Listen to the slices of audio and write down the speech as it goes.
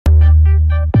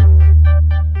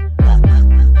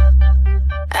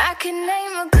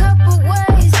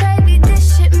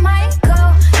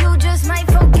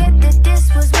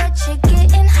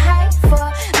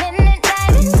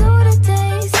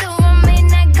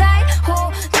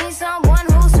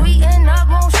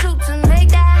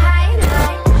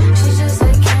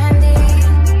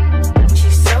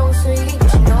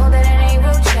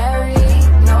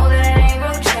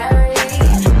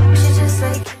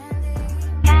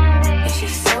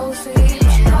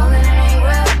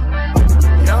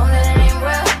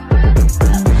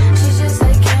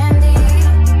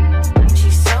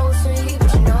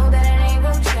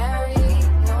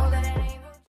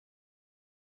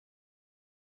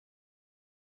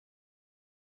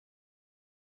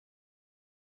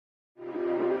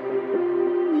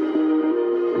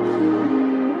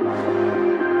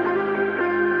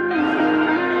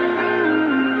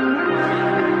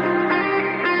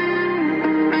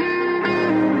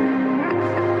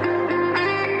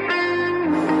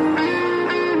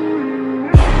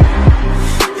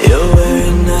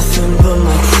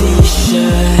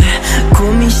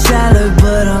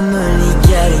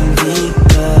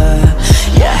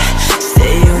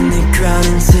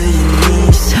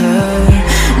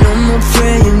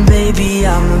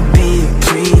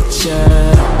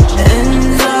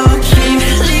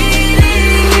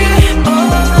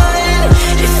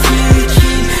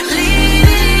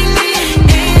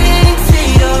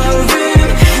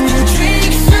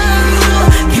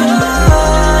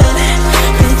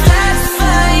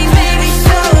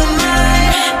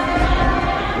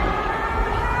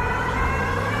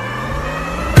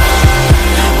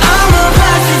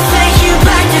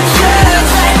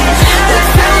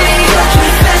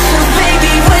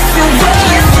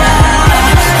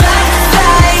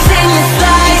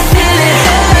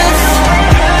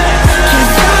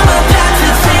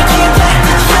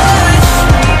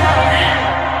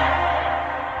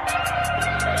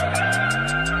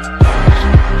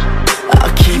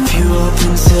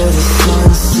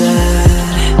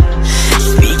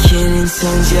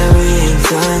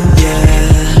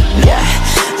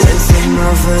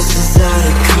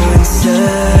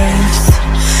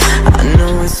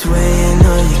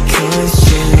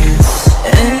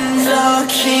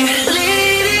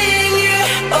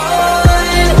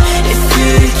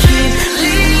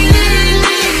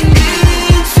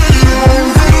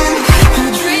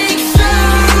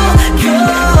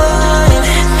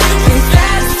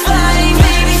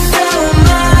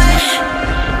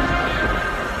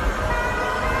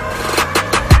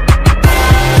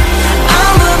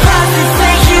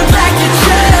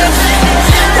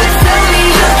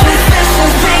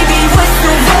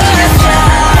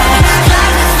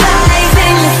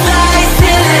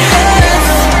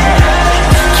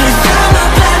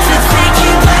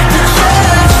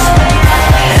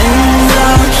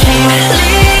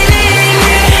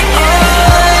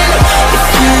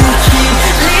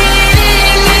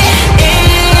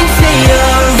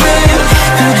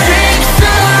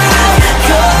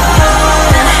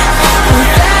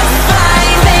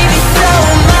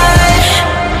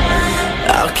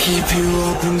you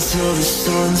up until the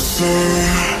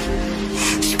sunset,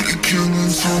 speaking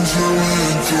in tongues that we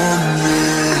ain't done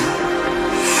yet.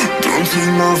 Don't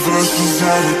take my verses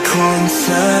out of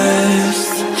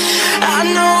context. I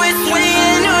know it's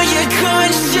weighing on your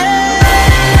conscience.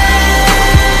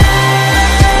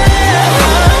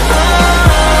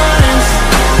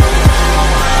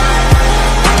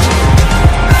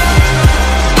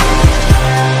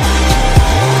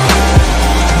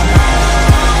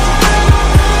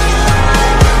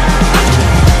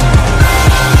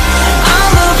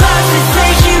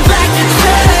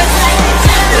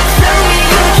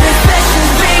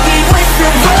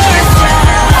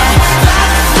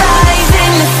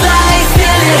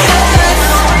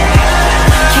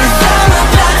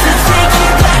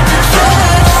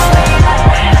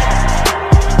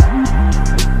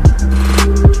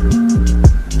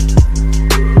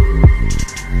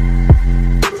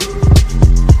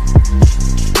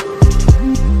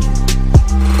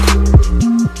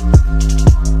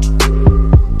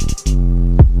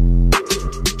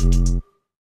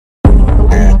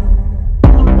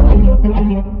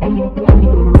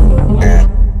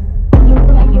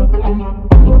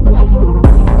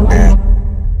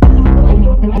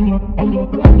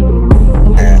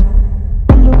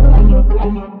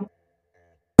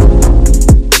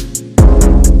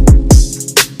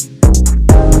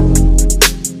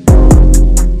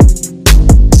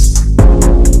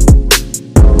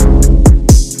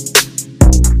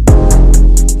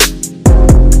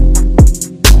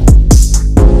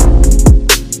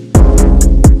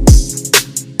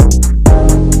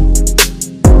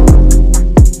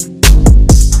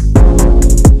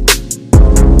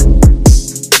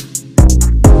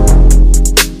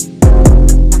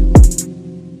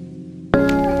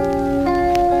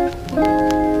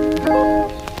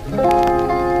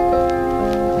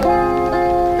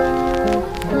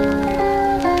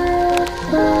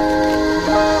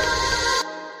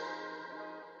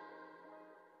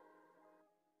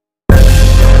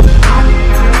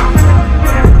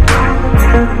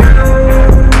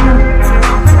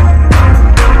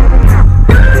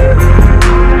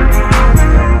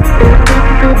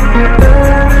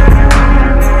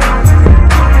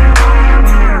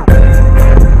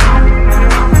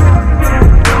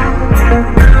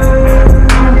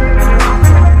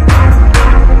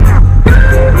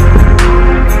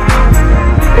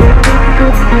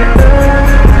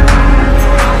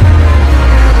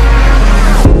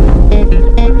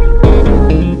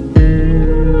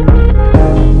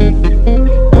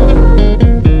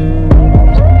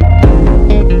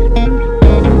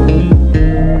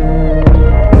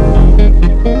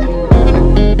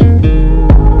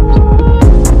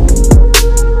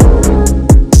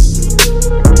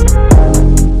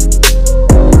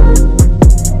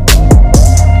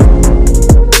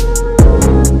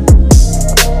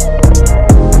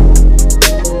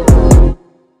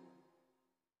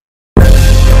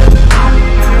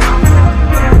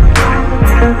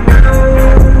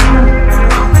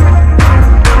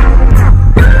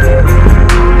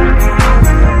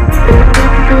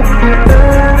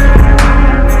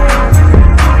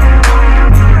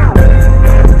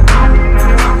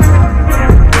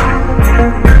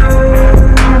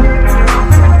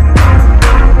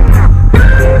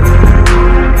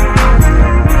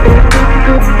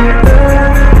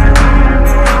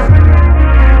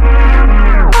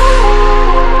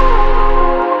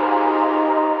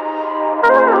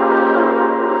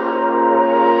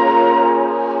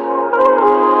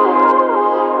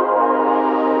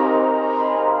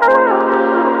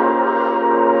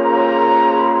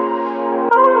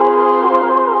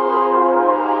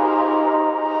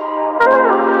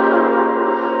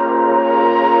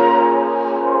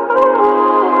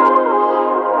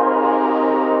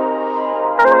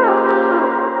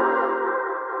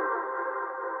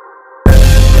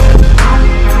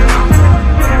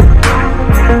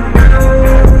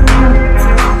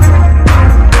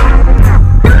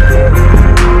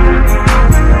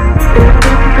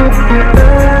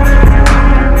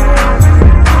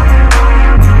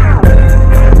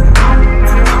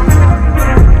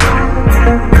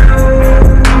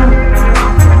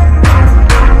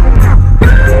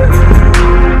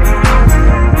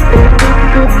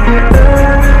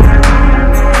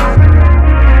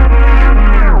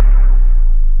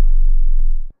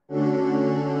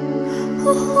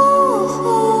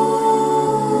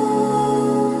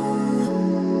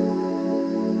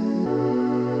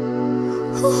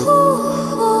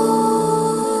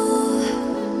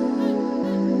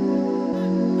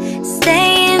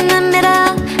 Stay in the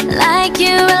middle, like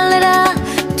you a little.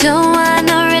 Don't want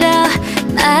no riddle.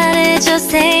 Might as well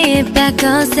say it back,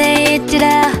 go say it to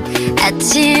the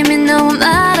아침이 너무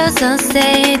멀어서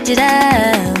say it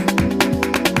out.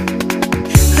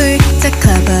 훌쩍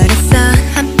커버렸어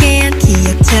함께한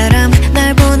기억처럼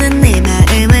널 보는 내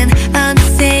마음은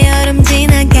어느새 여름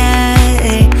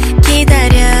지나갈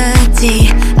기다렸지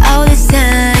all this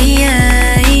time.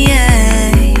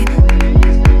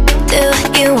 Do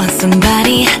you want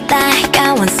somebody like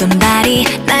I want somebody?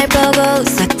 날 보고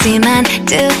웃었지만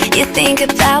do you think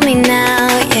about me now?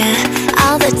 Yeah,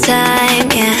 all the time,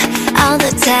 yeah, all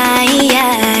the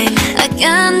time. I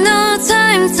got no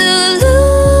time to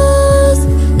lose.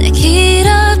 내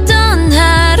길었던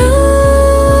하루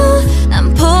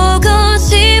난 보고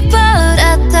싶어.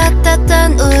 라따따따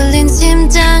울린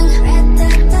심장.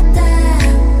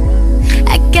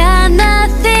 I got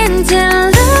nothing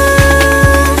to lose.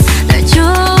 널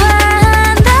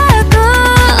좋아한다고.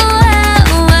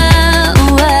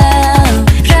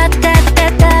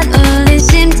 라따따따 울린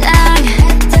심장.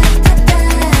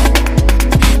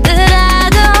 But I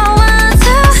don't want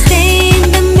to stay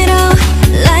in the middle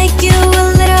like you a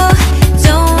little.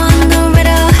 Don't want no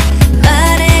riddle.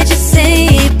 말해줘 say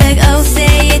it back. Oh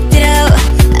say it through.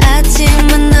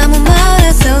 아침은 너무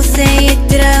멀어서 say it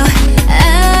through.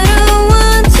 I don't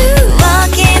want to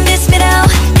walk in this middle.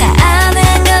 다 아는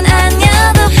건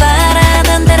아니어도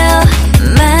바라던 대로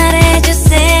말해줘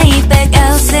say it back.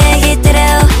 Oh say it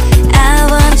through. I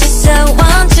want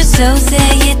you so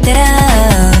say it through.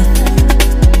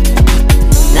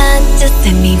 Not just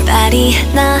anybody.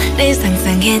 너를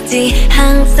상상했지.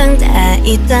 항상 다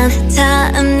있던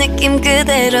처음 느낌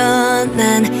그대로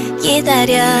난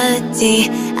기다렸지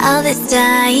all this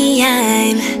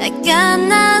time. I got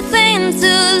nothing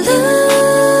to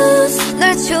lose.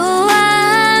 널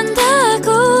좋아한다고.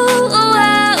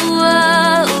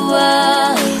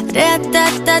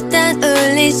 라따따따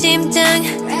울린 심장.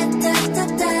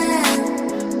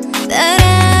 But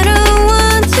I don't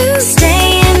want to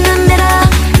stay in the middle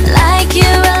like you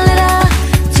a little.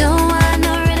 Don't want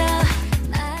no riddle.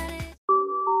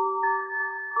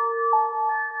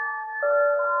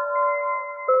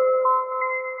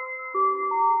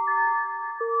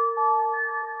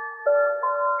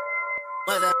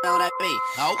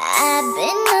 I've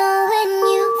been knowing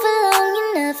you for long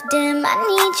enough. Damn, I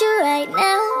need you right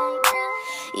now.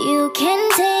 You can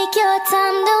take your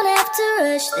time, don't have to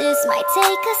rush. This might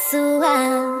take us a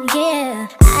while, yeah.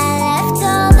 I left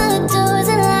all the doors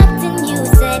unlocked and you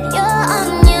said you're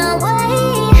on your way.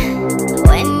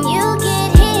 When you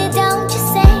get here, don't you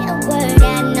say a word.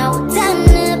 Got no time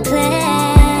to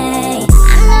play.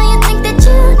 I know you think that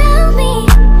you know me,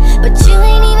 but you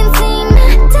ain't even seen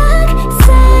my dark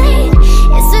side.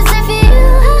 It's just for you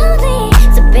only.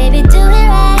 So baby, do it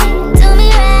right, do me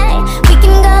right. We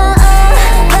can go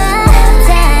over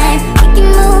time. We can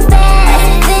move fast,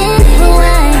 then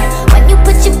rewind. When you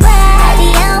put your body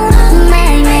on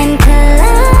mine and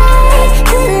collide,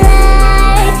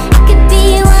 collide. It could be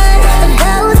one of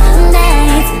those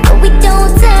nights, but we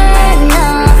don't turn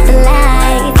off the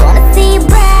lights. Wanna see your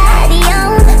body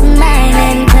on mine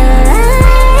and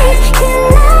collide,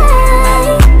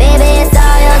 collide. Baby, it's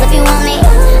all yours if you want me.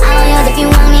 All yours if you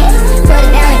want me. Put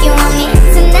it down if you want me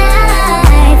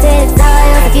tonight. It's all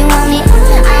yours if you want me.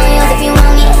 All yours if you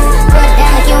want me. Put it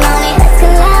down if you want me. Let's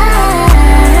collide.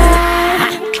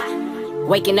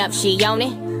 Waking up, she on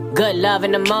it. Good love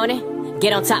in the morning.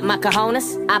 Get on top, my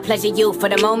cojones. I pleasure you for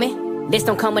the moment. This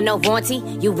don't come with no warranty.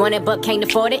 You want it but can't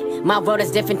afford it. My world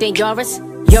is different than yours.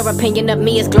 Your opinion of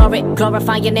me is glory,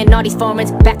 glorifying in all these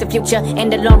formats. Back to future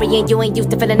and DeLorean. You ain't used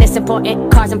to feeling this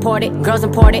important. Cars imported, girls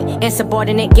imported,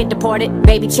 insubordinate, get deported.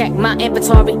 Baby, check my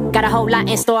inventory. Got a whole lot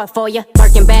in store for you.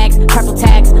 Birkin bags, purple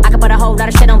tags. I can put a whole lot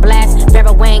of shit on blast.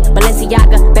 Vera Wang,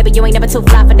 Balenciaga. Baby, you ain't never too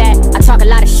fly for that. I talk a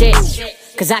lot of shit,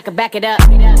 cause I can back it up.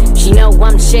 She know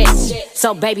I'm shit,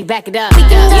 so baby, back it up. We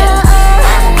can go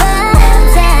over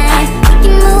time. We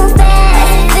can move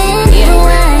fast, then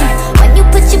rewind. When you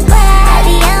put your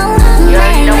body on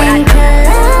mine and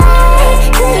collide,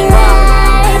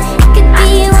 collide. It could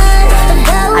be one of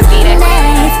those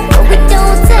nights, but we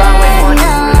don't turn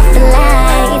off the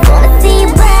lights. Wanna see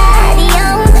your body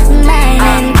on mine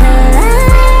and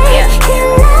collide,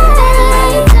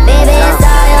 collide. Baby, it's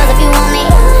all yours if you want me.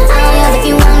 All yours if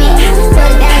you want me. Put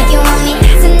it down if you want me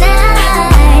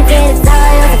tonight. It's all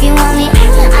yours if you want me.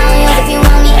 All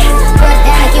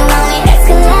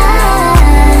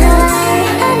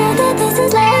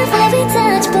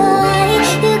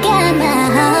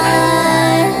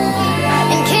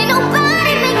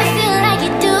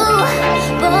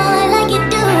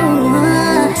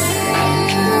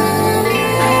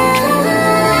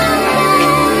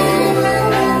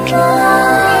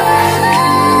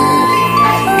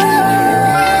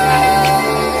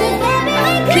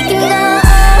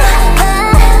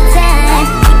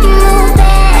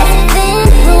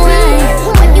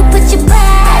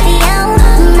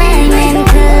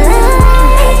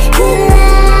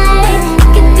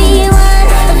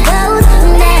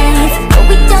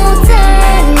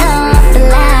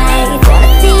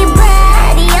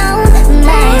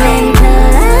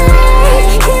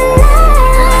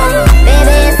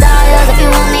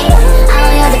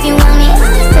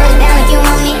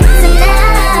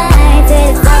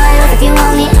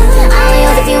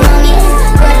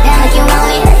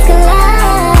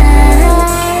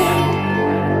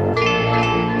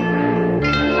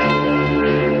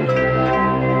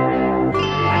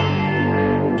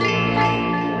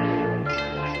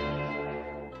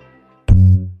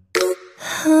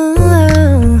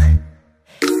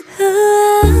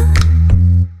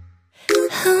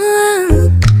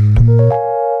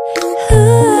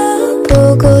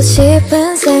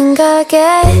싶은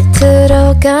생각에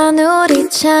들어간 우리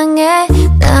창에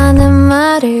나는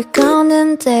말을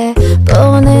거는데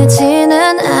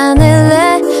보내지는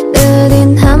않을래.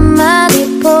 느린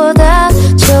한마디보다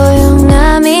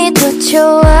조용함이 더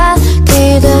좋아.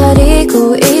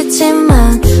 기다리고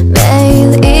있지만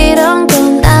매일 이런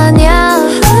건 아냐.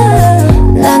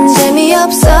 난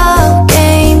재미없어.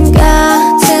 게임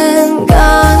같은 건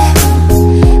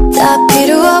다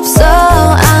필요 없어.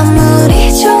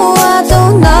 아무리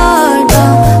좋아도 널 더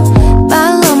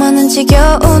말로만은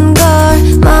지겨운 걸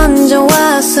먼저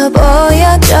와서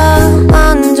보여줘.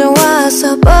 먼저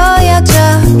와서 보여줘.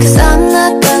 Cause I'm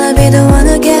not gonna be the one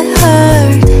to get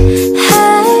hurt.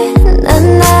 Hey,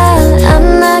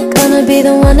 I'm not gonna be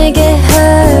the one to get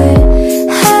hurt.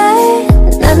 Hey,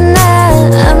 I'm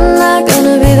not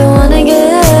gonna be the one to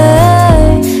get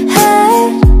hurt.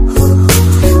 Hey,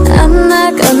 I'm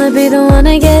not gonna be the one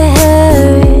to get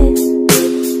hurt.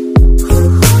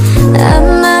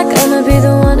 I'm not gonna be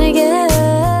the one to get hurt.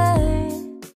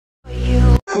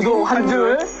 구독 한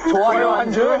줄, 좋아요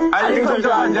한 줄, 알림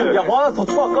설정 한 줄. 야, 뭐 하나 더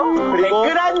추가할까? 그리고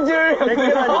댓글 한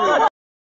줄.